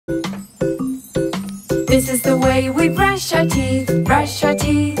This is the way we brush our teeth, brush our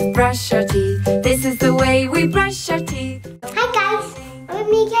teeth, brush our teeth. This is the way we brush our teeth. Hi guys, I'm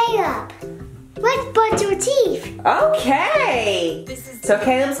me Caleb. Let's brush your teeth. Okay. So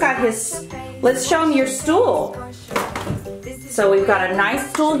Caleb's got his, let's show him your stool. So we've got a nice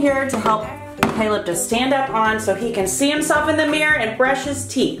stool here to help Caleb to stand up on so he can see himself in the mirror and brush his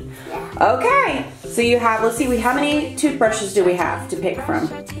teeth. Okay, so you have, let's see, how many toothbrushes do we have to pick from?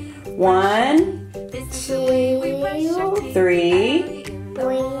 1, 2, 3, 3,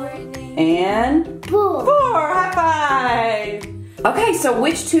 and 4. 4. High five. Okay, so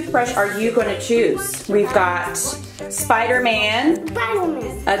which toothbrush are you going to choose? We've got Spider-Man,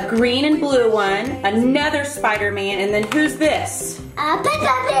 Spider-Man. a green and blue one, another Spider-Man, and then who's this? Peppa Pig.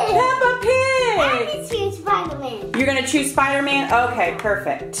 Peppa Pig. I'm going to choose Spider-Man. You're going to choose Spider-Man? Okay,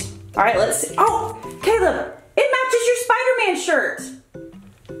 perfect. All right, let's see. Oh, Caleb, it matches your Spider-Man shirt.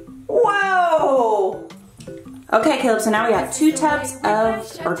 Whoa. Okay, Caleb, so now we have 2 tubes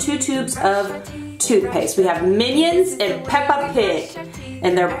of toothpaste. We have Minions and Peppa Pig,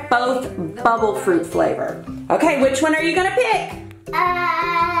 and they're both bubble fruit flavor. Okay, which one are you gonna pick?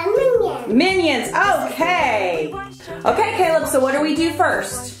 Minions. Minions, okay. Okay, Caleb, so what do we do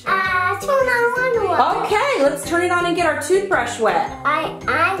first? Turn on one. Okay, let's turn it on and get our toothbrush wet. I'm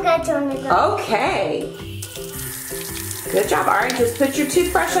gonna turn it on. Okay. Good job. All right, just put your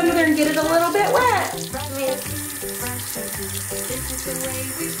toothbrush under there and get it a little bit wet.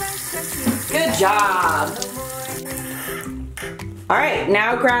 Good job. All right,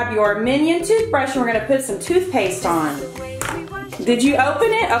 now grab your Minion toothbrush and we're gonna put some toothpaste on. Did you open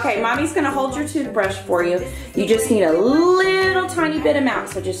it? Okay, Mommy's gonna hold your toothbrush for you. You just need a little tiny bit amount,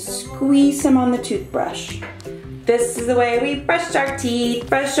 so just squeeze some on the toothbrush. This is the way we brush our teeth,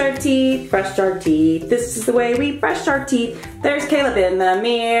 brush our teeth, brush our teeth. This is the way we brush our teeth. There's Caleb in the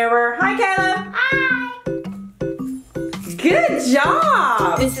mirror. Hi, Caleb. Hi. Good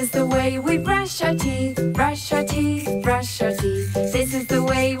job. This is the way we brush our teeth, brush our teeth, brush our teeth. This is the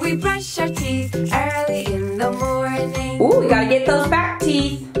way we brush our teeth early in the morning. Ooh, we gotta get those back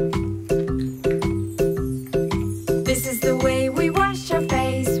teeth. This is the way we wash our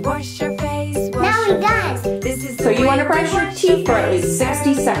face, wash our face, wash Now we're done. This is the So you way want to we brush your wash teeth for our at least face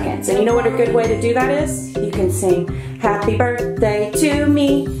 60 seconds. And you know what a good way to do that is? You can sing, happy birthday to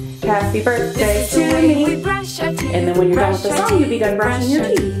me, happy birthday This is the to way we me. brush our teeth. And then when you're done with the brush our song, you'll be done teeth, brushing your brush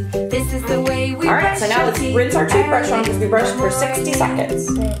our teeth. This is the way we All right, so brush now let's teeth rinse our toothbrush on because we early brushed in for the 60 seconds.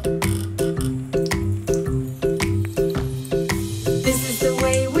 This is the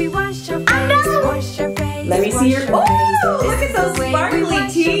way we wash our face, wash our face. Let me see your, wash our face. oh, This look is at those the way we sparkly wash our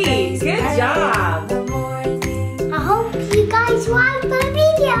teeth. face Good early job. in the morning. I hope you guys like the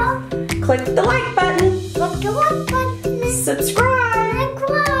video. Click the like button. Click the like button. Subscribe.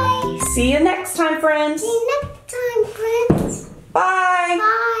 Subscribe. See you next time, friends. See you next